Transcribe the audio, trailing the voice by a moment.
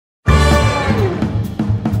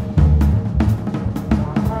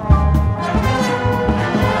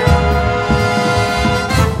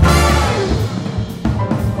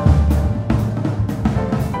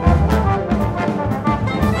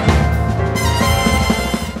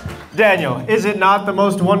Daniel, is it not the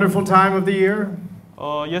most wonderful time of the year?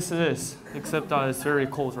 Yes, it is. Except that it's very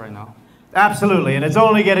cold right now. Absolutely, and it's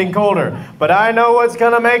only getting colder. But I know what's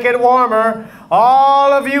going to make it warmer.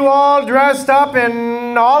 All of you all dressed up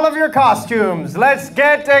in all of your costumes. Let's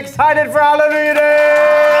get excited for Hallelujah Day!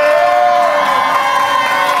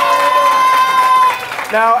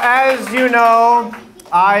 Now, as you know,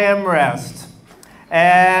 I am rest.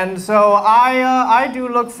 And so I do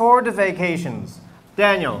look forward to vacations.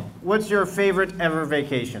 Daniel, what's your favorite ever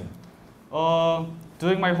vacation?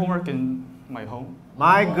 Doing my homework in my home.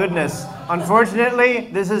 My goodness. Unfortunately,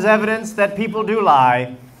 this is evidence that people do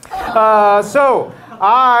lie. So,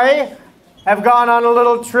 I have gone on a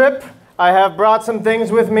little trip. I have brought some things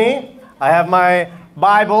with me. I have my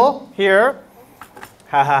Bible here.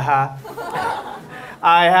 Ha ha ha.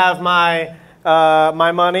 I have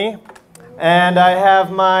my money. And I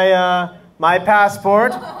have my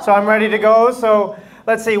passport. So I'm ready to go. So,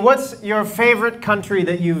 let's see. What's your favorite country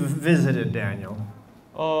that you've visited, Daniel?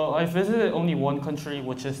 I visited only one country,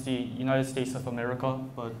 which is the United States of America,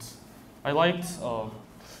 but I liked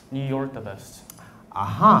New York the best.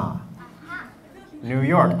 Aha. New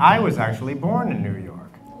York. I was actually born in New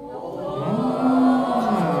York.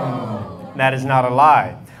 That is not a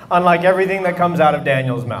lie, unlike everything that comes out of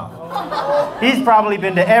Daniel's mouth. He's probably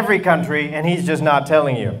been to every country, and he's just not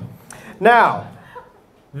telling you. Now,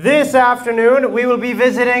 this afternoon, we will be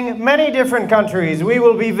visiting many different countries. We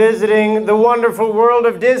will be visiting the wonderful world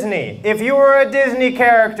of Disney. If you were a Disney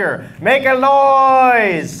character, make a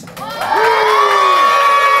noise!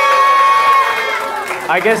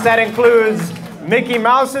 I guess that includes Mickey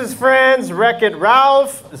Mouse's friends, Wreck-It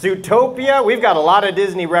Ralph, Zootopia. We've got a lot of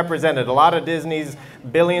Disney represented, a lot of Disney's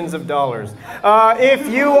billions of dollars. If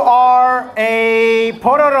you are a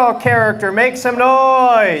Pororo character, make some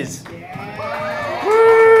noise!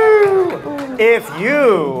 If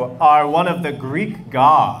you are one of the Greek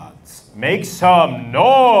gods, make some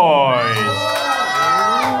noise.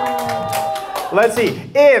 Let's see.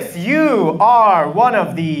 If you are one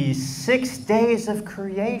of the 6 days of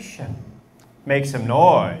creation, make some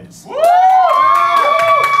noise.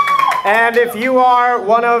 And if you are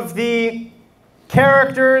one of the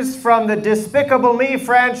characters from the Despicable Me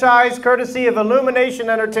franchise, courtesy of Illumination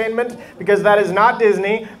Entertainment, because that is not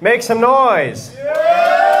Disney, make some noise.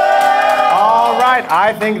 All right,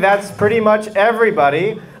 I think that's pretty much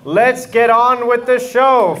everybody. Let's get on with the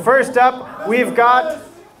show. First up, we've got,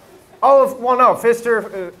 and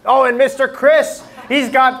Mr. Chris. He's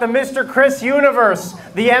got the Mr. Chris universe,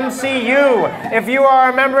 the MCU. If you are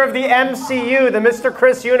a member of the MCU, the Mr.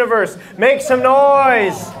 Chris universe, make some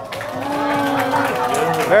noise.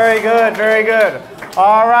 Very good, very good.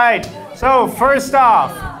 All right, so first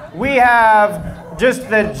off, we have just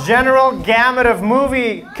the general gamut of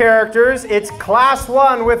movie characters. It's Class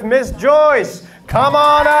 1 with Miss Joyce. Come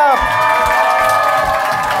on up.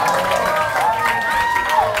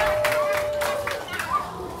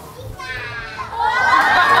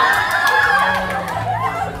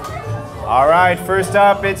 All right, first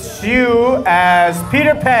up, it's Hugh as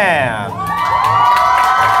Peter Pan.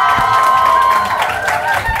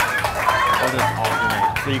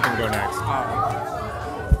 So you can go next.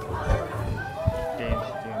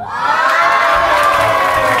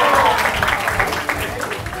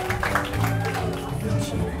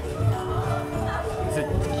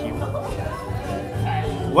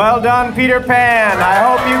 Well done, Peter Pan. I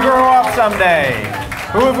hope you grow up someday.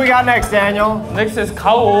 Who have we got next, Daniel? Next is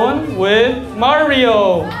Kaon with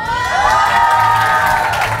Mario.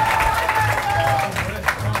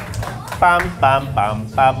 Bam bam bam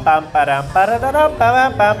bam bam ba-dam ba-da-da-dam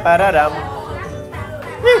bam bam ba-da-dam.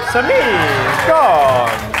 It's a me,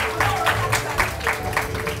 gone.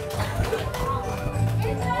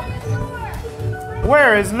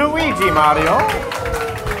 Where is Luigi, Mario?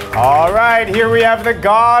 All right, here we have the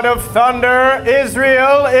God of Thunder.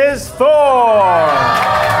 Israel is Thor.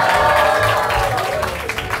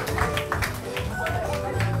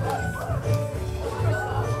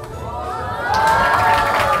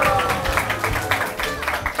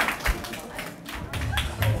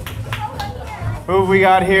 Who have we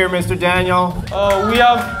got here, Mr. Daniel? We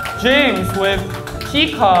have James with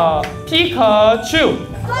Pikachu.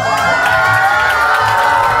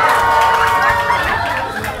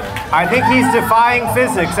 I think he's defying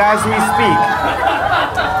physics as we speak.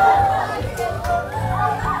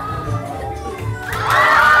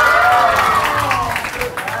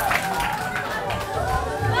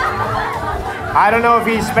 I don't know if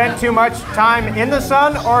he spent too much time in the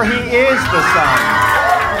sun or he is the sun.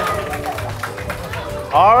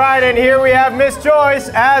 All right, and here we have Miss Joyce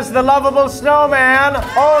as the lovable snowman,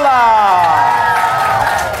 Olaf.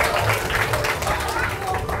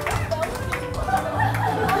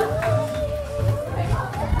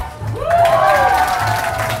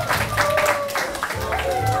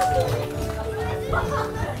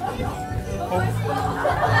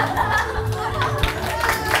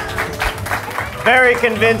 Very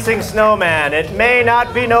convincing snowman. It may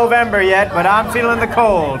not be November yet, but I'm feeling the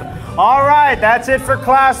cold. All right, that's it for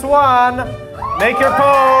class 1. Make your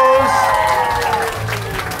pose.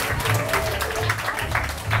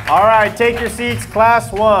 All right, take your seats,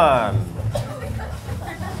 class 1.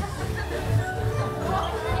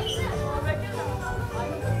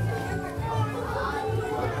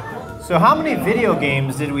 So how many video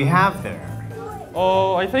games did we have there?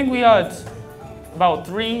 Oh, I think we had about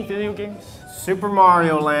 3 video games. Super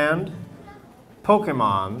Mario Land,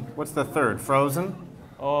 Pokemon, what's the third? Frozen?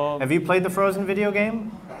 Have you played the Frozen video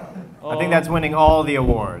game? I think that's winning all the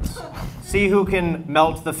awards. See who can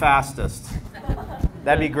melt the fastest.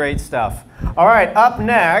 That'd be great stuff. All right, up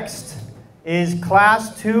next is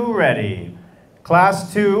Class 2 ready.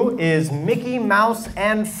 Class 2 is Mickey Mouse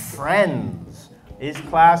and Friends. Is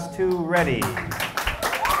Class 2 ready?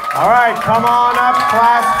 All right, come on up,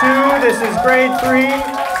 Class 2. This is grade 3.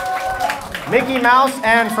 Mickey Mouse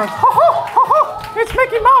and Friends. Ha ha, ha ha, it's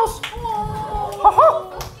Mickey Mouse. Ha ha.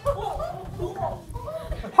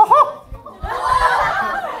 Ha ha.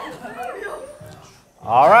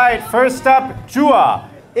 All right, first up, Jua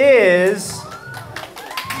is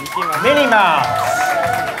Minnie Mouse.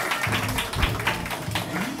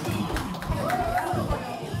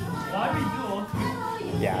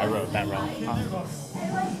 Yeah, I wrote that wrong.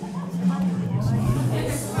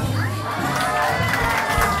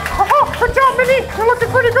 Good job, Minnie. You're looking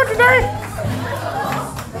pretty good today.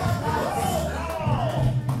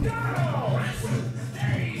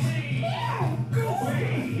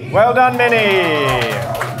 Well done, Minnie.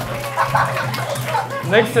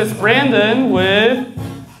 Next is Brandon with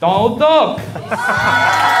Donald Duck.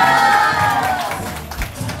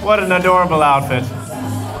 What an adorable outfit.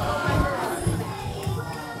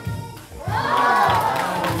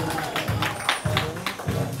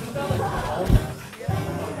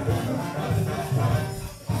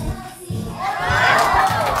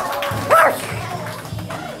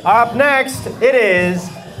 Up next, it is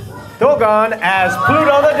Dogon as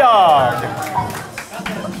Pluto the dog.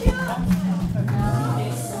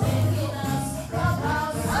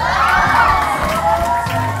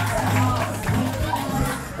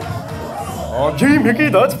 Oh, gee, Mickey,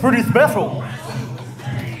 that's pretty special.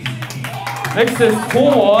 Next is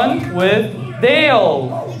Corn with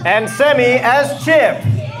Dale. And Semi as Chip.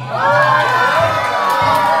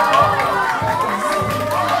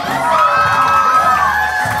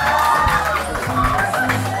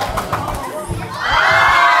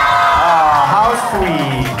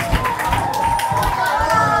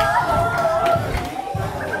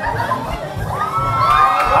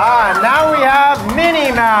 Now we have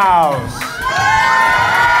Minnie Mouse.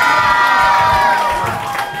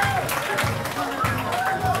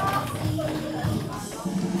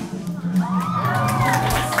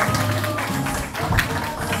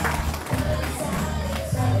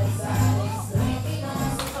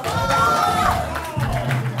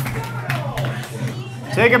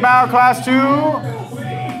 Take a bow, Class 2.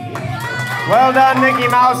 Well done, Mickey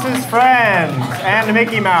Mouse's friends and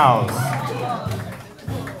Mickey Mouse.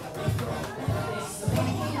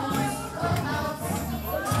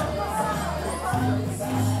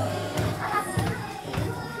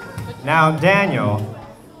 Now, Daniel,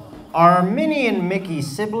 are Minnie and Mickey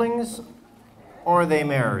siblings, or are they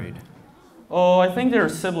married? Oh, I think they're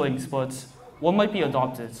siblings, but one might be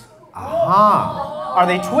adopted. Aha! Are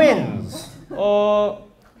they twins?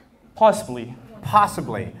 Possibly.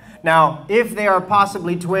 Possibly. Now, if they are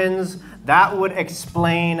possibly twins, that would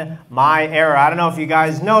explain my error. I don't know if you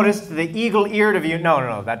guys noticed the eagle-eared of you.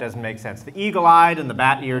 No, that doesn't make sense. The eagle-eyed and the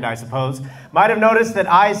bat-eared, I suppose, might have noticed that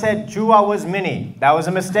I said Jua was Minnie. That was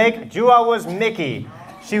a mistake. Jua was Mickey.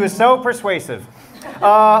 She was so persuasive.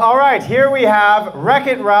 All right, here we have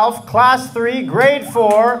Wreck-It Ralph, Class 3, Grade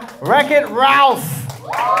 4, Wreck-It Ralph.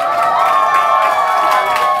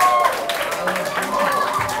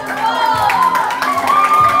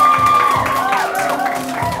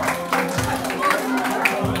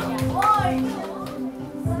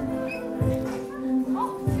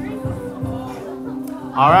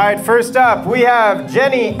 All right, first up, we have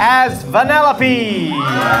Jenny as Vanellope.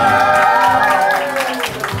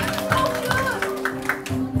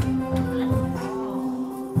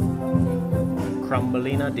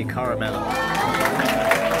 Crumbelina di Caramello.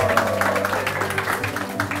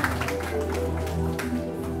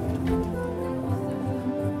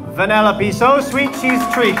 Vanellope, so sweet she's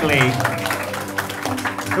treacly.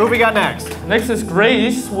 Who we got next? Next is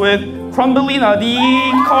Grace with Crumbelina di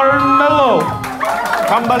Caramello.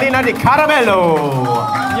 Crumbelina di Caramello.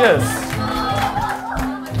 Yes.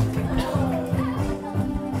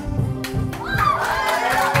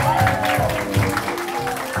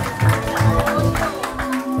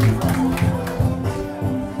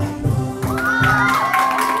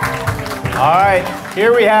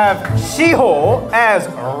 Here we have Shiho as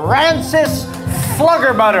Rancis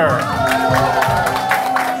Fluggerbutter.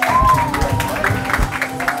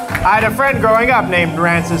 I had a friend growing up named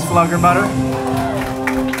Rancis Fluggerbutter.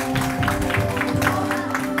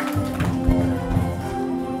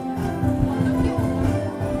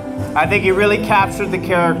 I think he really captured the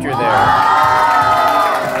character there.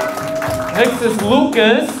 Next is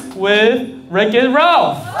Lucas with Wreck-It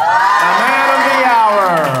Ralph. The man of the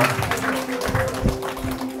hour.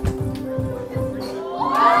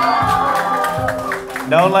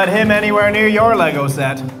 Don't let him anywhere near your Lego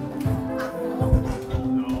set.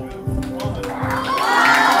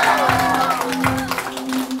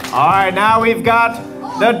 All right, now we've got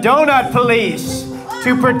the Donut Police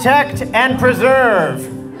to protect and preserve.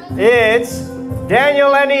 It's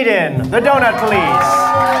Daniel and Eden, the Donut Police.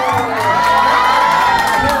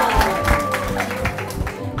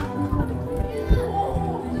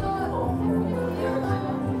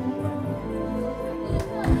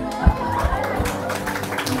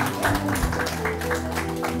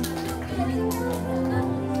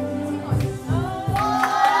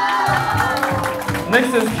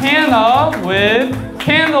 Next is Hannah with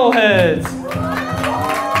Candleheads.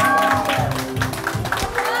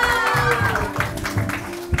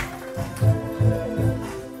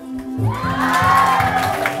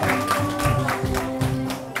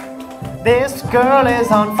 This girl is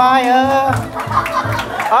on fire.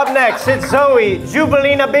 Up next, it's Zoe,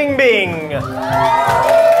 Jubilina Bing Bing. It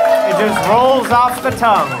just rolls off the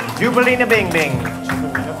tongue. Jubilina Bing Bing.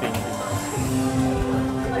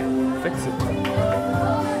 Fix it.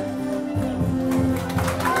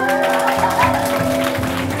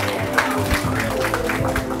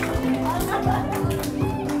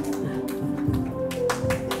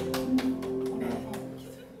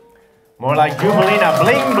 More like Jubilina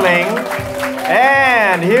Bling Bling.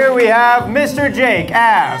 And here we have Mr. Jake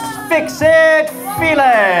as Fix It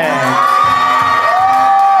Felix.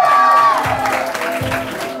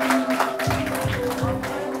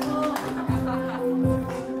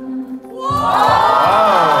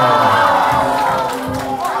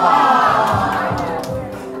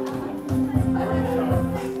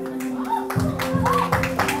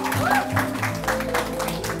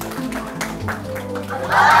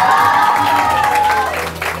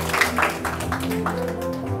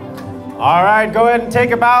 All right, go ahead and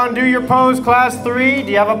take a bow and do your pose, class 3.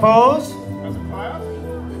 Do you have a pose? As a class,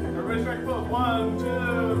 everybody's ready to pose. 1, 2,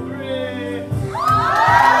 3.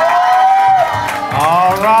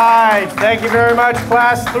 All right, thank you very much,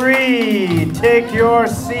 class 3. Take your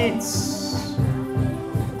seats.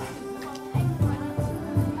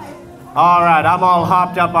 All right, I'm all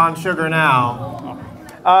hopped up on sugar now.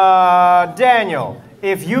 Daniel,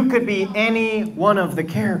 if you could be any one of the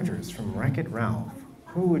characters from Wreck-It Ralph,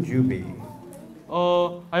 who would you be?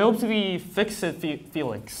 I hope to be Fix It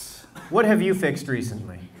Felix. What have you fixed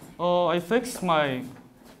recently? I fixed my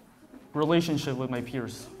relationship with my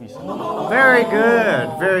peers recently. Very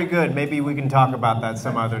good, very good. Maybe we can talk about that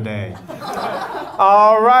some other day.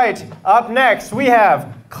 All right, up next we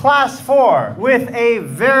have Class 4 with a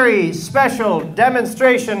very special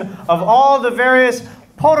demonstration of all the various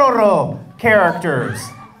Pororo characters.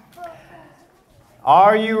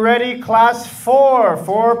 Are you ready, Class 4,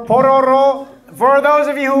 for Pororo? For those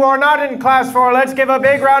of you who are not in Class 4, let's give a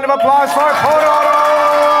big round of applause for Pororo!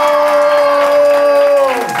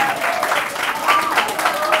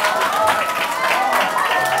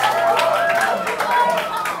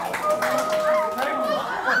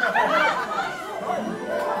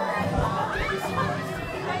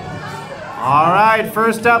 All right,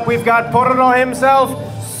 first up we've got Pororo himself,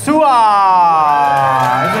 Sua,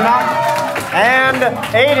 is it not? And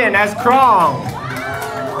Aiden as Krong.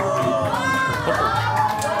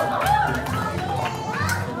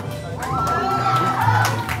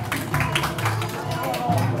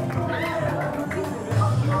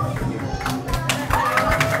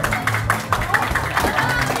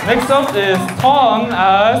 Next up is Tom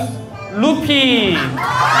as Loopy.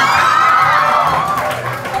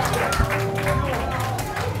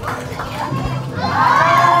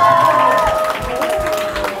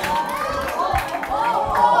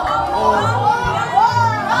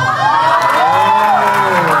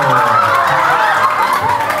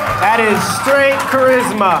 That is straight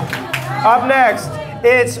charisma. Up next,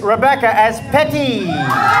 it's Rebecca as Petty.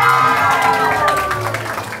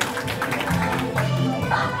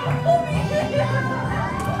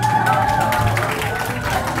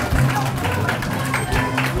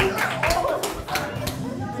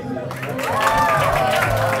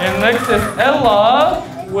 And next is Ella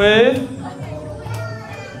with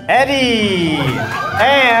Eddie.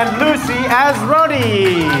 And Lucy as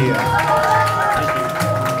Rhodey.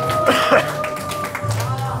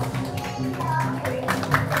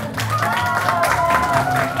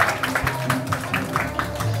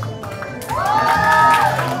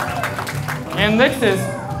 And next is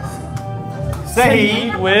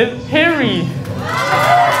Sehi with Harry.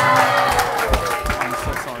 I'm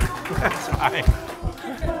so sorry. That's right.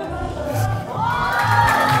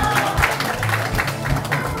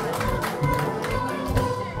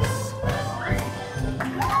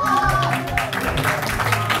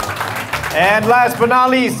 And last but not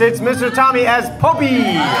least, it's Mr. Tommy as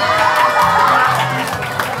Poppy.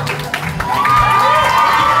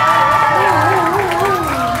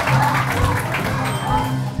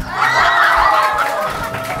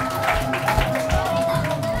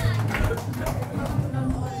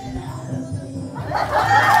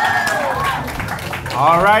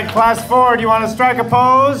 All right, class 4, do you want to strike a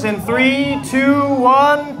pose? In 3, 2,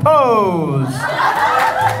 1, pose.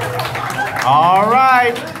 All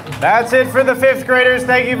right, that's it for the 5th graders.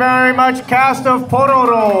 Thank you very much, cast of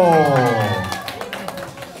Pororo.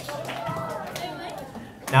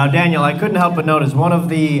 Now, Daniel, I couldn't help but notice one of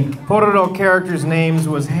the Pororo characters' names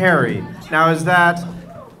was Harry. Now, is that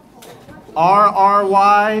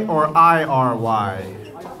R-R-Y or I-R-Y?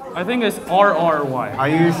 I think it's R-R-Y. Are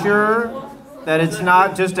you sure that it's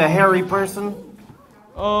not just a hairy person?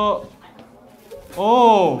 Oh.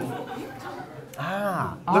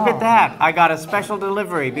 Look at that. I got a special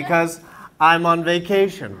delivery because I'm on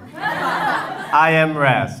vacation. I am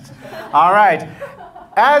rest. All right.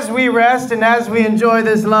 As we rest and as we enjoy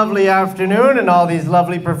this lovely afternoon and all these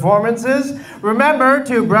lovely performances, remember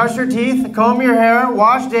to brush your teeth, comb your hair,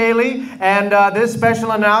 wash daily, and this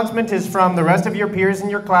special announcement is from the rest of your peers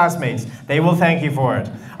and your classmates. They will thank you for it.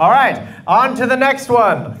 All right, on to the next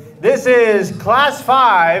one. This is Class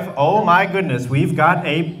 5. Oh my goodness, we've got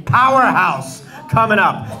a powerhouse coming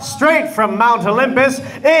up. Straight from Mount Olympus,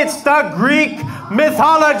 it's the Greek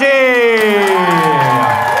mythology.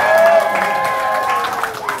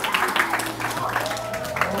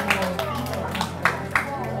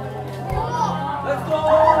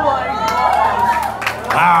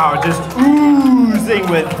 Wow, just oozing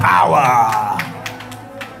with power.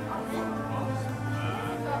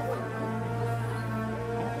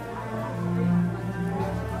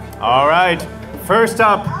 All right, first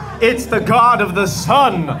up, it's the god of the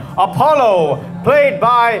sun, Apollo, played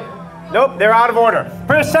by, nope, they're out of order.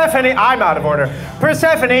 Persephone, I'm out of order.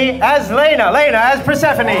 Persephone as Lena, Lena as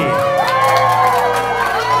Persephone.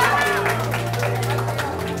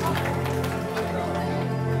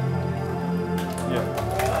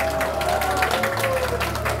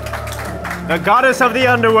 The goddess of the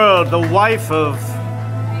underworld, the wife of...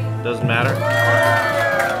 doesn't matter.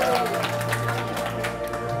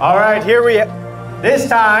 All right, here we... this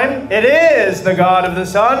time, it is the god of the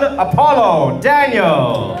sun, Apollo,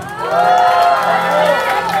 Daniel.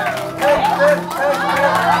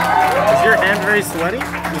 Is your hand very sweaty?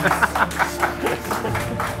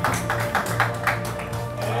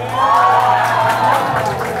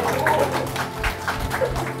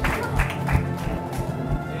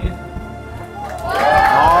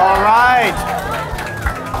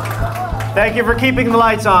 Thank you for keeping the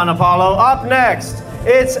lights on, Apollo. Up next,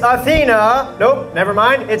 it's Athena. Nope, never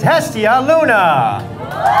mind. It's Hestia Luna.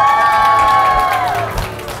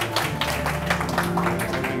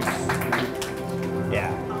 Yeah,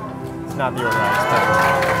 it's not the order I expected.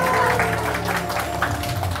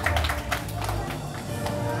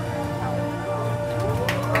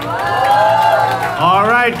 All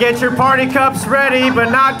right, get your party cups ready, but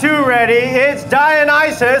not too ready. It's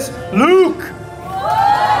Dionysus Luke.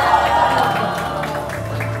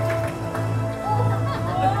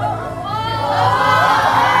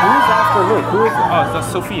 Luke, who is it? Oh,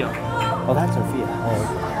 that's Sophia. Oh, that's Sophia. Oh,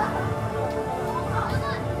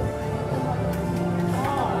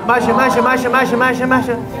 okay. Masha.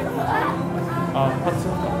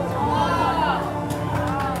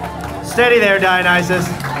 Steady there, Dionysus.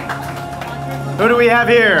 Who do we have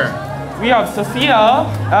here? We have Sophia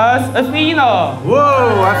as Athena.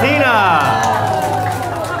 Whoa, Athena.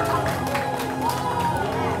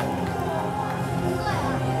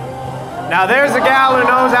 Now there's a gal who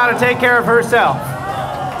knows how to take care of herself.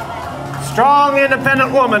 Strong,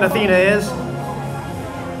 independent woman, Athena is.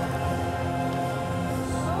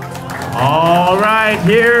 All right,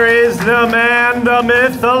 here is the man, the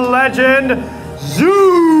myth, the legend,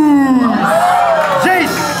 Zeus!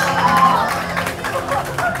 Jace!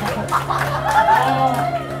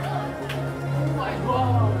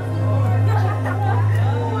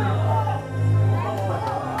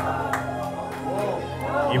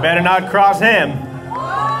 You better not cross him.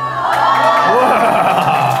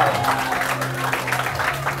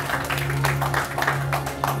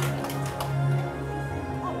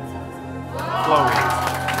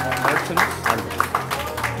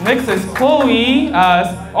 Next is Chloe as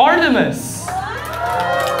Artemis.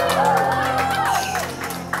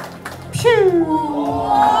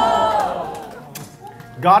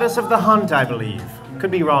 Goddess of the hunt, I believe.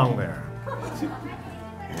 Could be wrong there.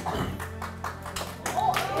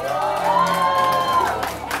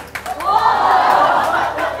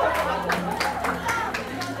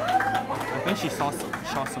 I think she shot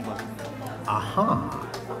somebody. Aha.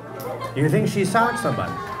 You think she shot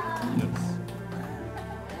somebody? Yes.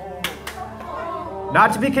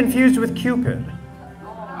 Not to be confused with Cupid.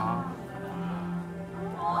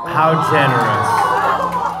 How generous.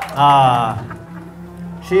 Ah,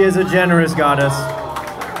 she is a generous goddess.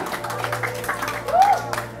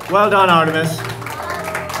 Well done, Artemis.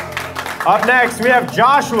 Up next, we have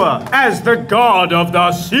Joshua as the god of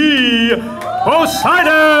the sea,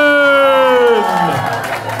 Poseidon!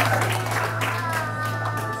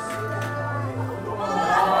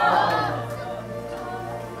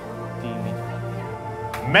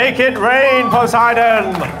 Make it rain,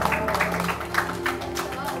 Poseidon!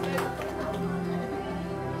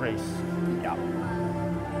 Grace. Yeah.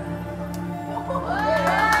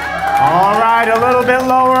 All right, a little bit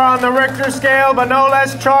lower on the Richter scale, but no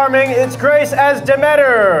less charming. It's Grace as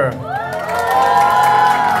Demeter.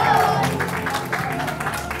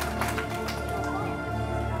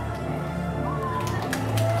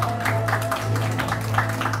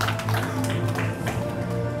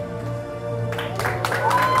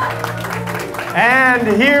 And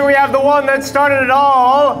here we have the one that started it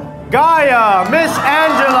all, Gaia, Miss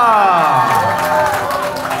Angela.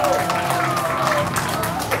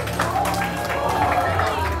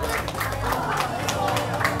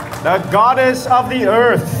 The goddess of the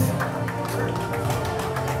earth.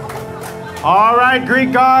 All right,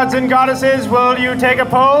 Greek gods and goddesses, will you take a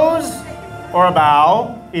pose or a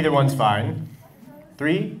bow? Either one's fine.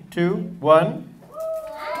 3, 2, 1.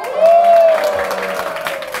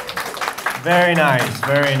 Very nice,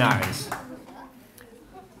 very nice.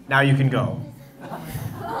 Now you can go.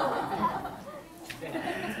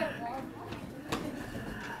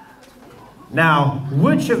 Now,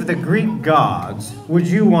 which of the Greek gods would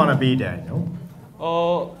you want to be, Daniel?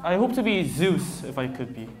 I hope to be Zeus if I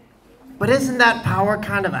could be. But isn't that power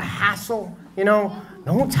kind of a hassle? You know,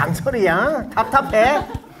 너무 잔소리야. 답답해.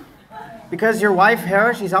 Because your wife,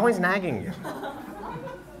 Hera, she's always nagging you.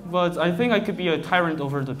 But I think I could be a tyrant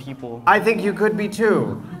over the people. I think you could be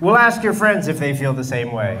too. We'll ask your friends if they feel the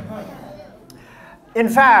same way. In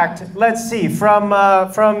fact, let's see, from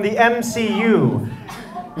the MCU,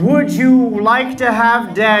 would you like to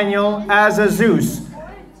have Daniel as a Zeus?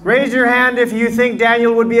 Raise your hand if you think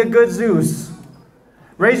Daniel would be a good Zeus.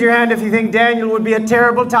 Raise your hand if you think Daniel would be a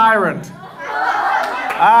terrible tyrant.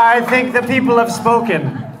 I think the people have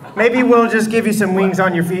spoken. Maybe we'll just give you some wings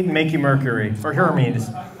on your feet and make you Mercury, or Hermes.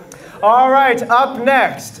 All right, up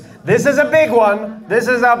next. This is a big one. This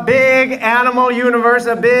is a big animal universe,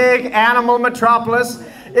 a big animal metropolis.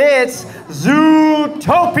 It's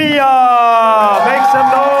Zootopia! Make some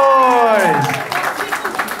noise!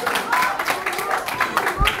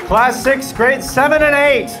 Class 6, grades 7 and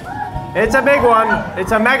 8. It's a big one.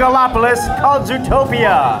 It's a megalopolis called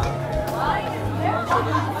Zootopia.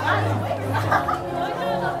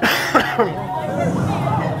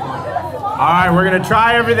 All right, we're gonna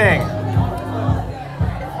try everything.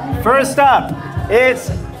 First up, it's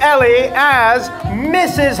Ellie as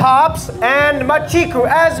Mrs. Hops and Machiku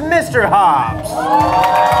as Mr. Hops.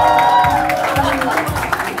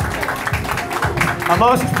 A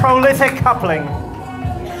most prolific coupling.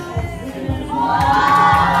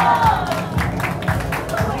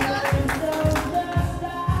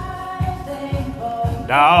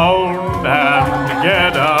 Down and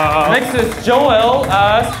get up. Next is Joel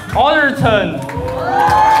as Otterton.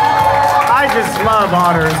 I just love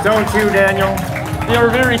otters, don't you, Daniel? They are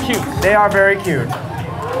very cute. They are very cute.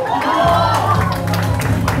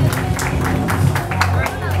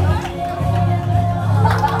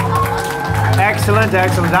 Excellent,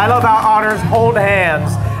 excellent. I love how otters hold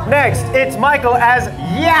hands. Next, it's Michael as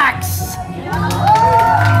Yaks.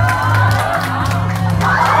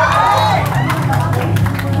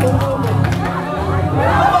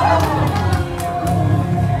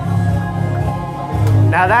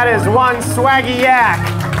 Now that is one swaggy yak.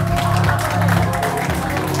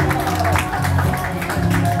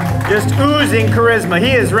 Just oozing charisma.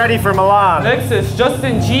 He is ready for Milan. Next is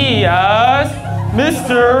Justin G as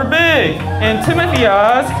Mr. Big and Timothy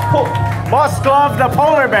as Moskov the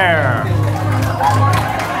polar bear.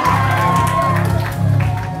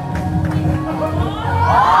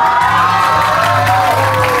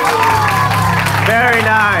 Very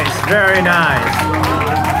nice, very nice.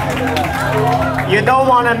 You don't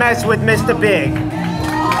want to mess with Mr. Big.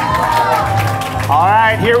 All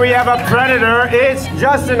right, here we have a predator. It's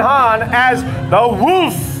Justin Hahn as the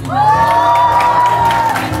wolf.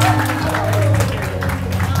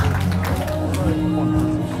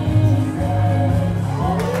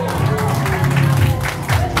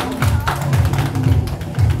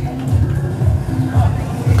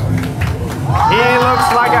 He looks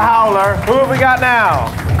like a howler. Who have we got now?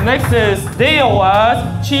 Next is Dale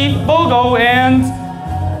as Chief Bogo and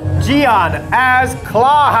Gian as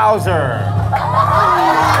Clawhauser.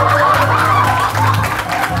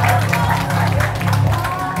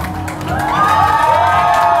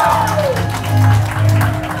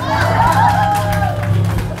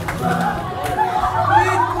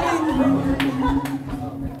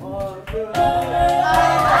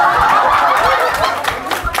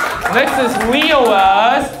 next is Leo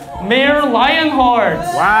as Mayor Lionheart.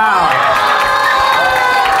 Wow.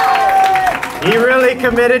 He really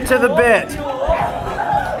committed to the bit.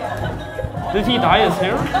 Did he dye his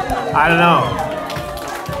hair? I don't know.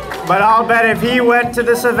 But I'll bet if he went to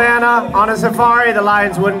the savannah on a safari, the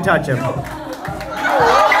lions wouldn't touch him.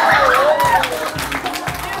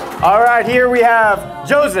 All right, here we have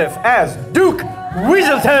Joseph as Duke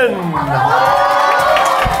Weaselton.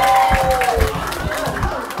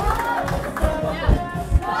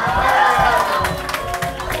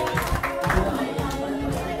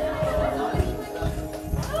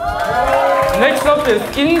 Next up is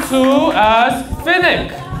Insu as Finnick.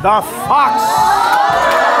 The fox.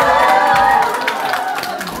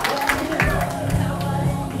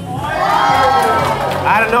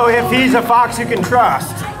 I don't know if he's a fox you can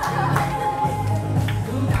trust.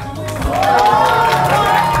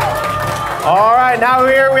 All right, now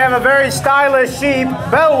here we have a very stylish sheep,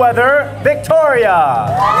 Bellwether Victoria.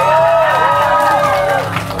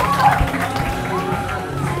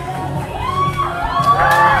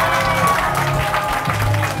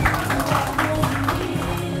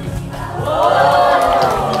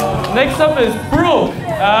 Next up is Brooke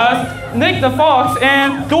as Nick the Fox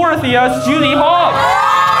and Dorothy as Judy Hawk.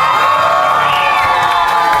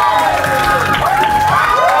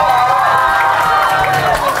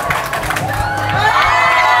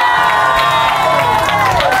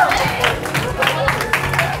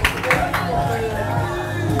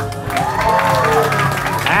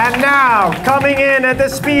 And now, coming in at the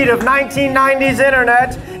speed of 1990s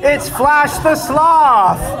internet, it's Flash the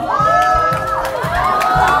Sloth.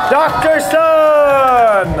 Dr.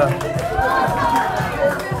 Sun!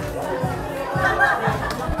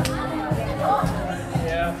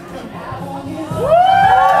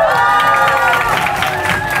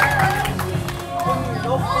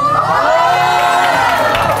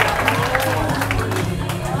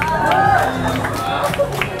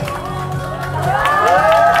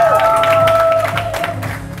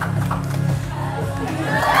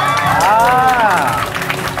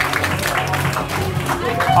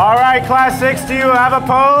 All right, Class 6, do you have a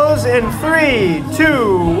pose? In 3,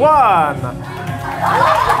 2, 1.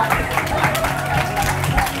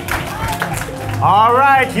 All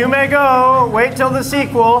right, you may go. Wait till the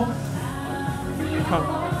sequel.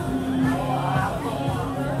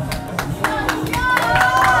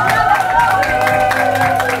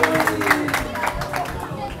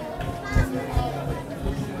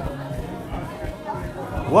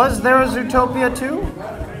 Was there a Zootopia 2?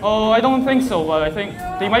 Oh, I don't think so, but I think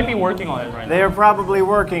they might be working on it right now. They are probably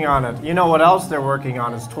working on it. You know what else they're working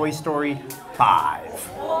on is Toy Story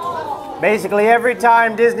 5. Basically, every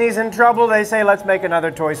time Disney's in trouble, they say, let's make another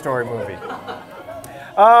Toy Story movie.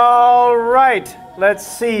 All right, let's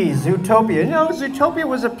see. Zootopia. You know, Zootopia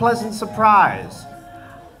was a pleasant surprise.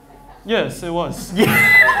 Yes, it was.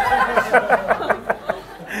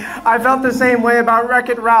 I felt the same way about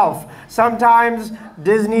Wreck-It Ralph. Sometimes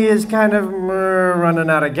Disney is kind of running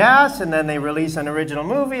out of gas, and then they release an original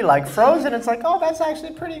movie like Frozen. It's like, oh, that's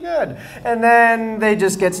actually pretty good. And then they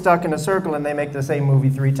just get stuck in a circle and they make the same movie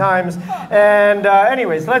 3 times. And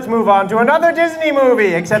anyways, let's move on to another Disney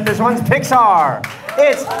movie, except this one's Pixar.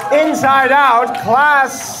 It's Inside Out,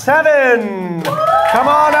 Class 7. Come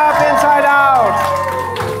on up, Inside Out.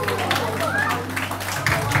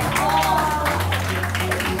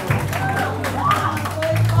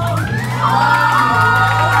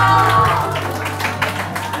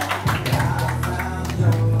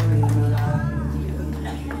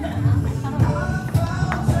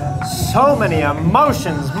 So many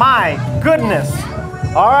emotions, my goodness.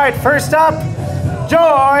 All right, first up,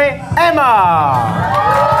 Joy Emma.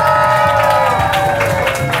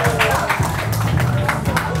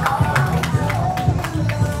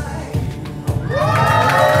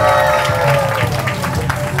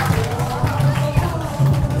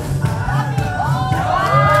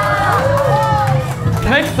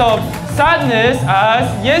 of sadness as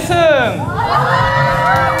예승.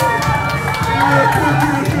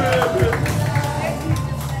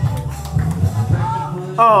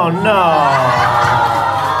 Oh no.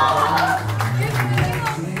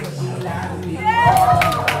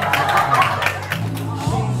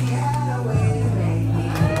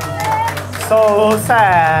 So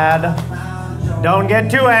sad. Don't get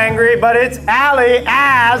too angry, but it's Ali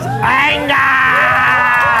as anger.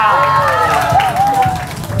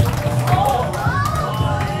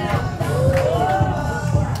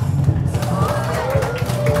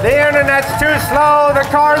 The internet's too slow, the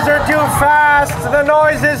cars are too fast, the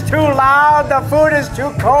noise is too loud, the food is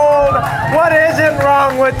too cold. What isn't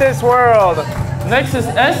wrong with this world? Next is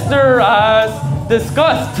Esther as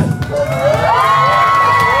disgust.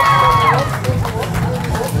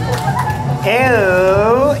 Ew,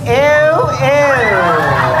 ew, ew.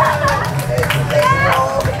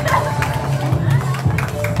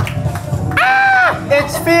 Ah!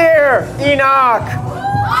 It's fear, Enoch.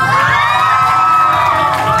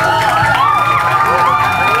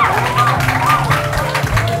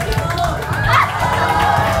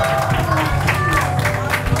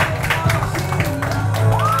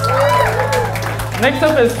 Next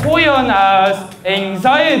up is Hoyeon as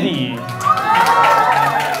anxiety.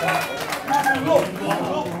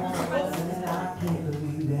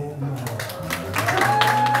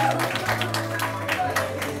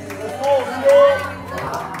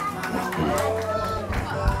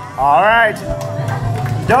 All right.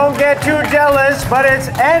 Don't get too jealous, but it's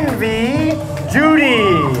envy, Judy.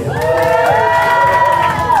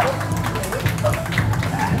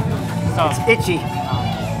 It's itchy.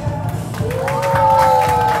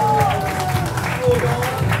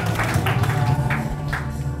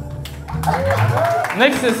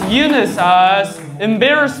 Next is Eunice as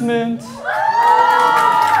embarrassment.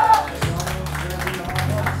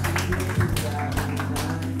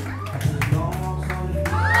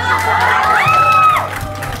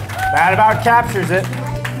 That about captures it.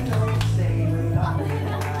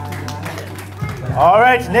 All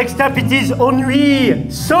right, next up it is ennui,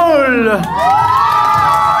 Soul.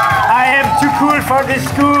 I am too cool for this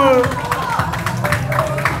school.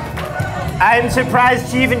 I'm surprised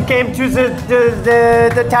she even came to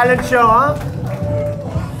the talent show, huh?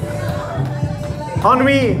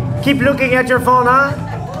 Ennui, keep looking at your phone, huh?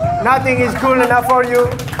 Nothing is cool enough for you.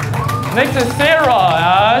 Next is Sarah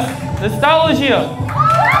as nostalgia.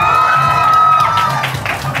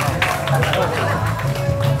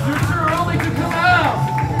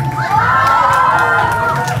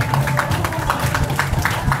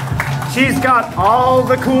 She's got all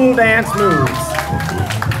the cool dance moves.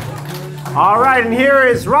 All right, and here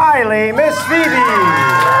is Riley, Miss Phoebe.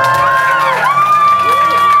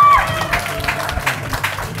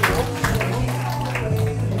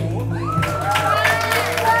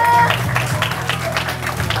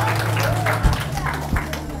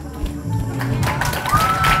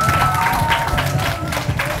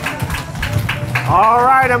 All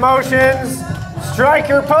right, emotions. Strike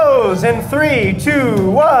your pose in 3,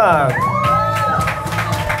 2, 1.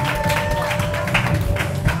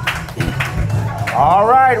 All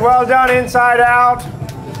right, well done, inside out.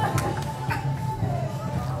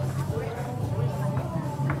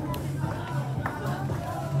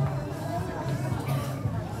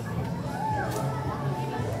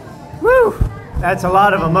 Woo! That's a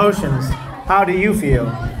lot of emotions. How do you feel?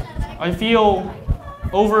 I feel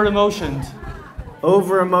over-emotioned.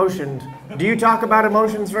 Over-emotioned. Do you talk about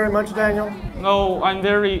emotions very much, Daniel? No, I'm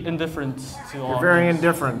very indifferent to all. You're very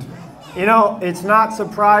indifferent. You know, it's not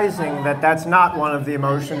surprising that that's not one of the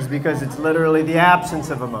emotions because it's literally the absence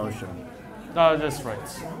of emotion. That's right.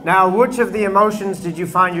 Now, which of the emotions did you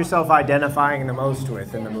find yourself identifying the most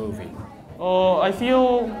with in the movie? I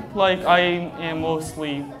feel like I am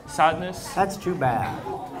mostly sadness. That's too bad.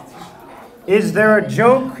 Is there a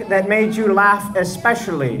joke that made you laugh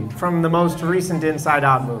especially from the most recent Inside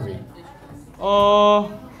Out movie? I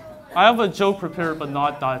have a joke prepared, but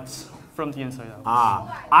not that from the Inside Out.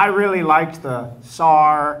 Ah, I really liked the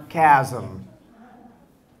sarcasm.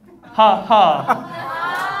 Ha ha.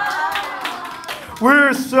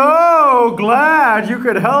 We're so glad you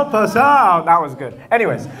could help us out. That was good.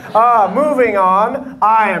 Anyways, moving on.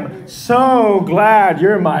 I am so glad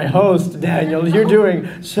you're my host, Daniel. You're doing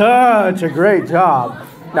such a great job.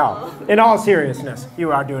 No, in all seriousness,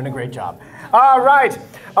 you are doing a great job. All right.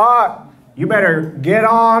 You better get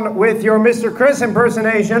on with your Mr. Chris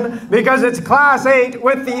impersonation because it's Class 8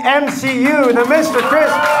 with the MCU, the Mr. Chris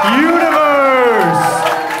Universe.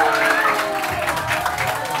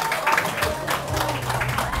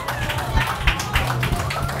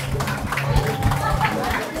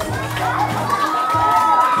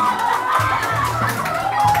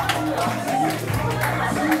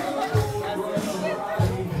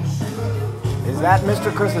 that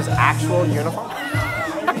Mr. Chris's actual uniform?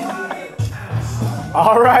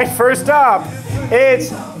 All right, first up,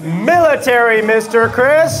 it's military Mr.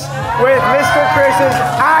 Chris with Mr. Chris's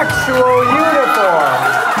actual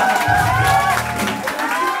uniform.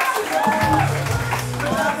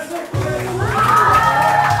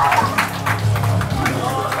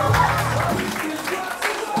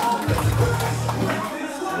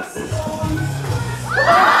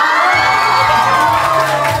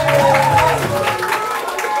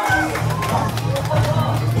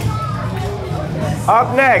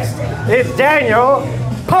 Up next, it's Daniel,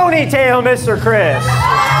 ponytail Mr. Chris.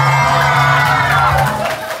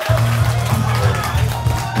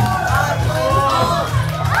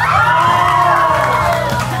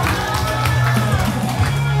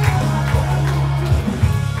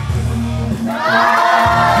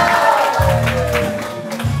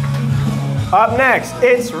 Up next,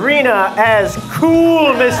 it's Rena as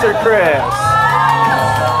cool Mr. Chris.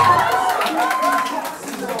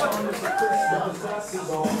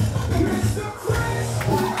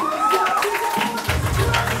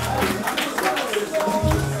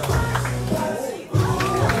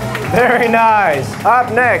 Very nice.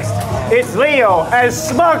 Up next, it's Leo as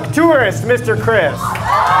smug tourist Mr. Chris.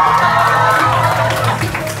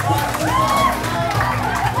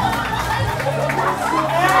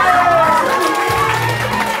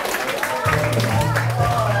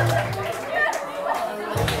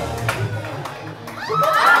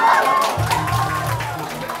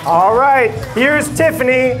 All right, here's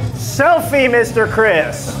Tiffany, selfie Mr.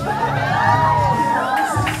 Chris.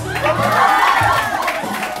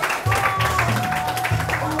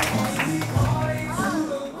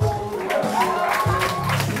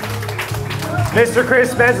 Mr. Chris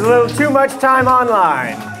spends a little too much time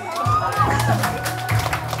online.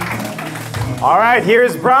 All right,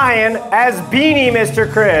 here's Brian as Beanie Mr.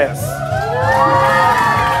 Chris.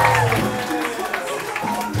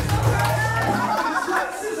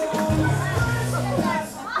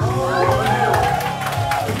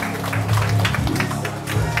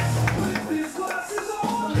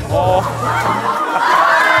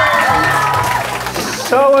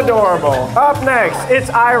 So adorable. Up next, it's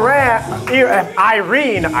Irene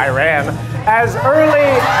as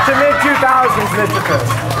early to mid-2000s Mr. Chris.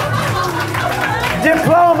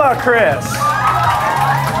 Diploma Chris.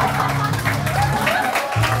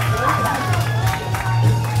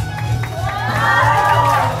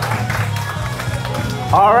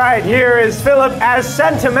 All right, here is Philip as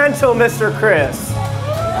sentimental Mr. Chris.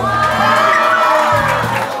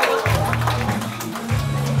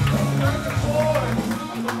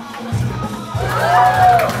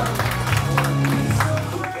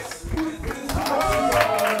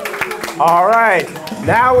 All right,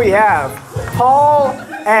 now we have Paul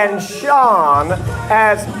and Sean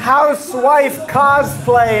as housewife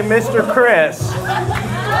cosplay Mr. Chris.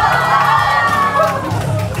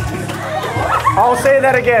 I'll say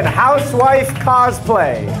that again, housewife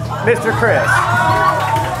cosplay Mr. Chris.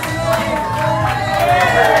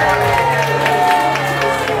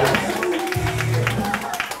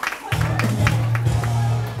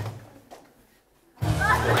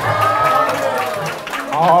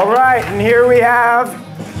 All right, and here we have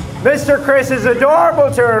Mr. Chris's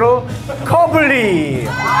adorable turtle, Kobuli.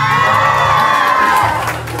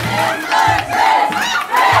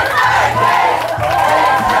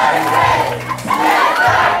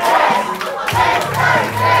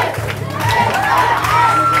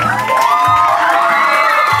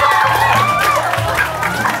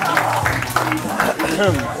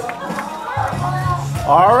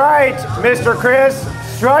 All right, Mr. Chris,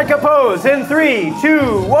 strike a pose in 3,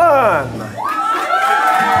 2, 1.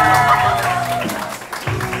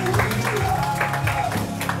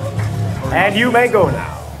 And you may go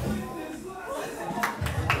now.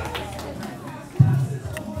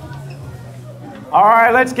 All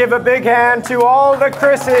right, let's give a big hand to all the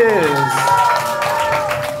Chris's.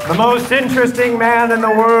 The most interesting man in the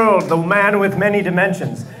world, the man with many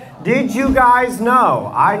dimensions. Did you guys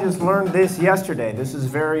know? I just learned this yesterday. This is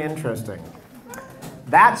very interesting.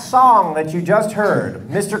 That song that you just heard,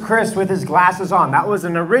 Mr. Chris with his glasses on, that was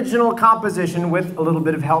an original composition with a little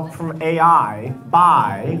bit of help from AI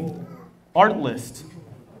by Artlist.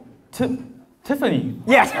 Tiffany.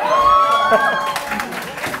 Yes.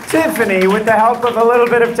 Tiffany, with the help of a little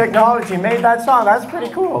bit of technology, made that song. That's pretty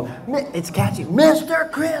cool. It's catchy.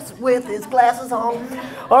 Mr. Chris with his glasses on.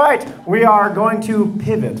 All right, we are going to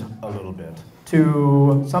pivot a little bit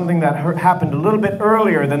to something that happened a little bit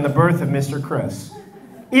earlier than the birth of Mr. Chris.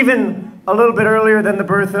 Even a little bit earlier than the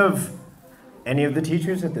birth of any of the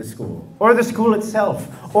teachers at this school, or the school itself,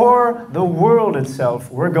 or the world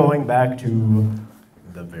itself. We're going back to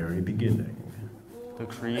the very beginning. The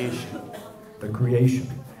creation. The creation.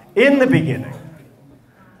 In the beginning,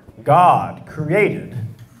 God created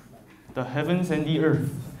the heavens and the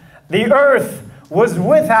earth. The earth was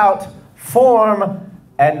without form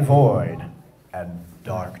and void, and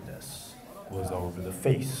darkness was over the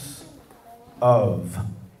face of...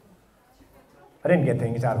 I didn't get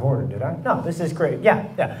things out of order, did I? No, this is great.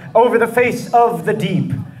 Yeah. Over the face of the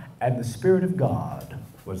deep, and the Spirit of God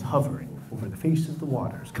was hovering over the face of the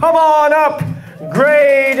waters. Come on up!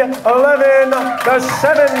 Grade 11, the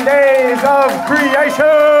 7 days of creation!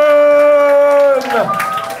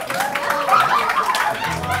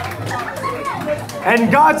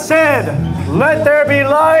 And God said, let there be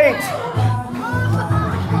light.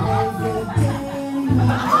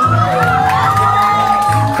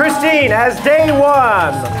 Christine has day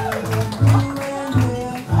 1.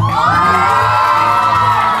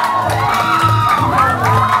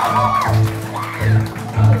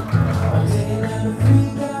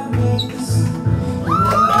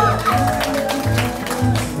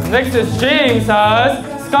 Next is James has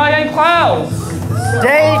sky and clouds.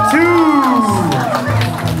 Day 2.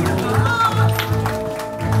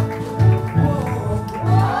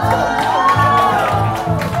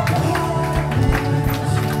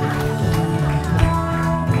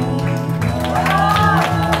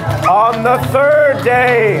 On the 3rd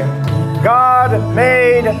day, God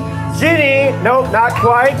made Ginny, nope, not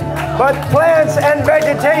quite, but plants and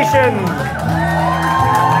vegetation.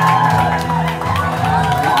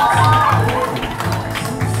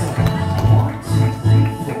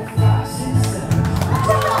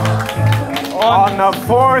 On the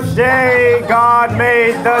 4th day, God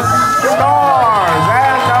made the stars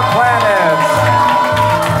and the planets.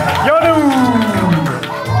 Yodoo!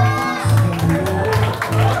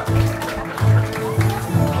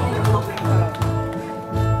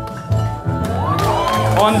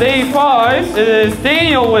 On day 5, it is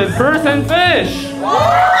Daniel with birds and fish.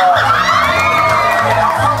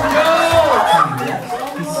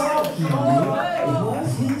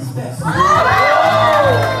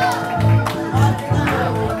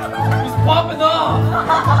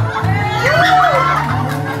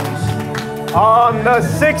 On the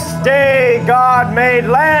 6th day, God made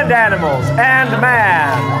land animals and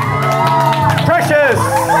man. Precious!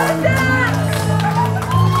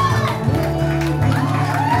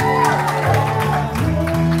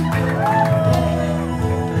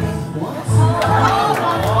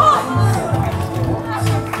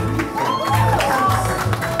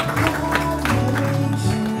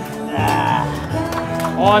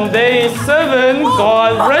 On day 7,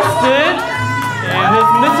 God rested, and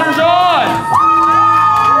it's Mr. John.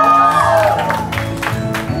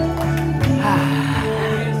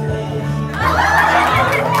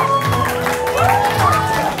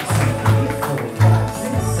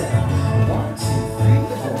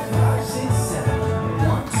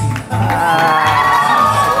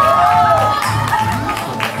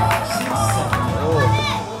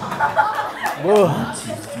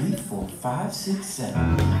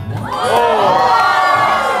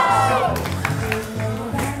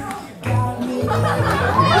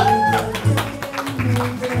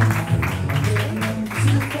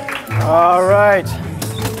 All right.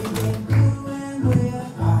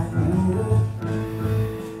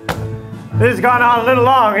 This has gone on a little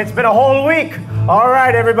long. It's been a whole week. All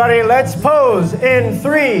right, everybody, let's pose in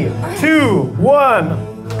 3, 2, 1.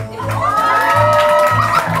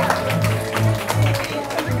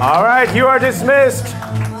 All right, you are dismissed.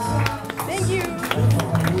 Thank you.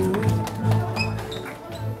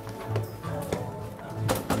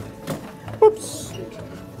 Oops.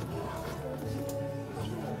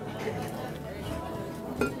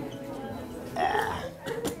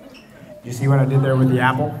 You see what I did there with the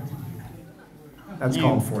apple? That's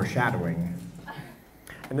called foreshadowing.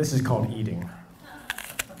 And this is called eating.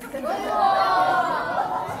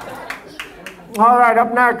 All right,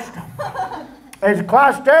 up next is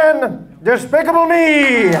Class 10, Despicable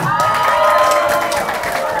Me.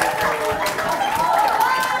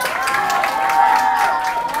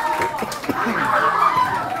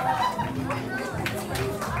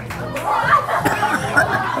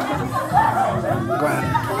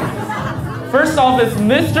 First off is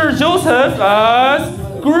Mr. Joseph as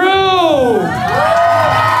Gru.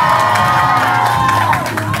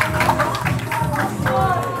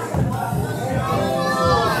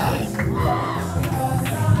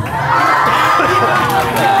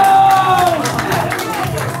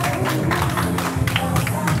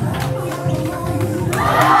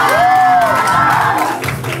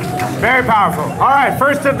 Very powerful. right,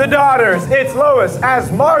 first of the daughters, it's Lois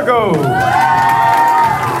as Margot.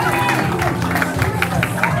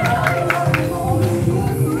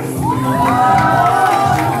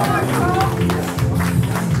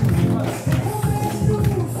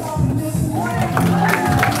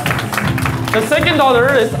 The second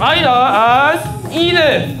daughter is Ida as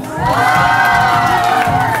Edith.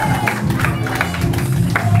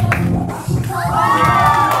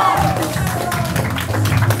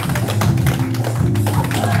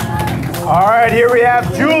 All right, here we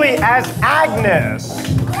have Julie as Agnes.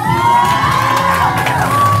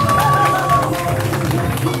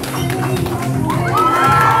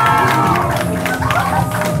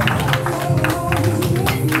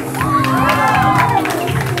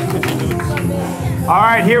 All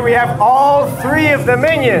right, here we have all three of the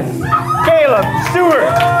minions. Caleb, Stuart,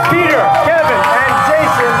 Peter, Kevin, and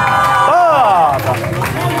Jason Bob.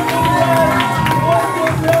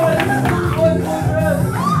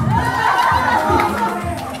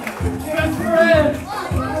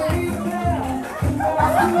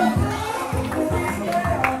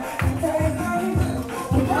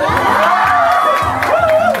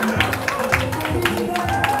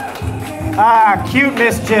 Ah, cute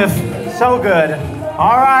mischief. So good.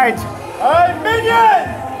 All right. All right,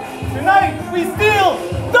 minions! Tonight we steal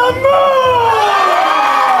the moon!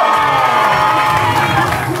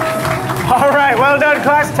 All right, well done,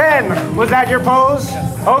 class 10. Was that your pose?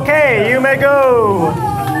 Okay, you may go.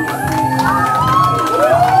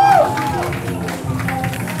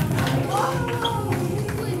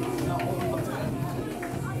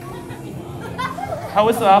 How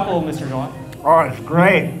is the apple, Mr. John? Oh, it's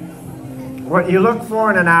great. What you look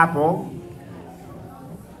for in an apple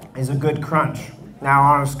is a good crunch. Now,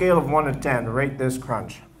 on a scale of 1 to 10, rate this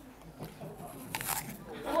crunch.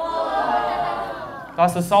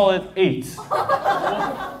 That's a solid 8.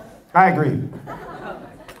 I agree.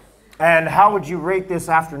 And how would you rate this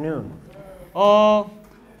afternoon? I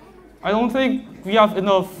don't think we have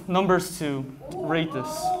enough numbers to rate this.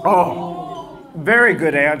 Oh, very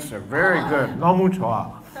good answer. Very good. 너무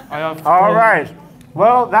좋아. I have All right.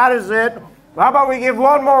 Well, that is it. How about we give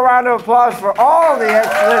one more round of applause for all the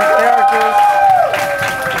excellent characters?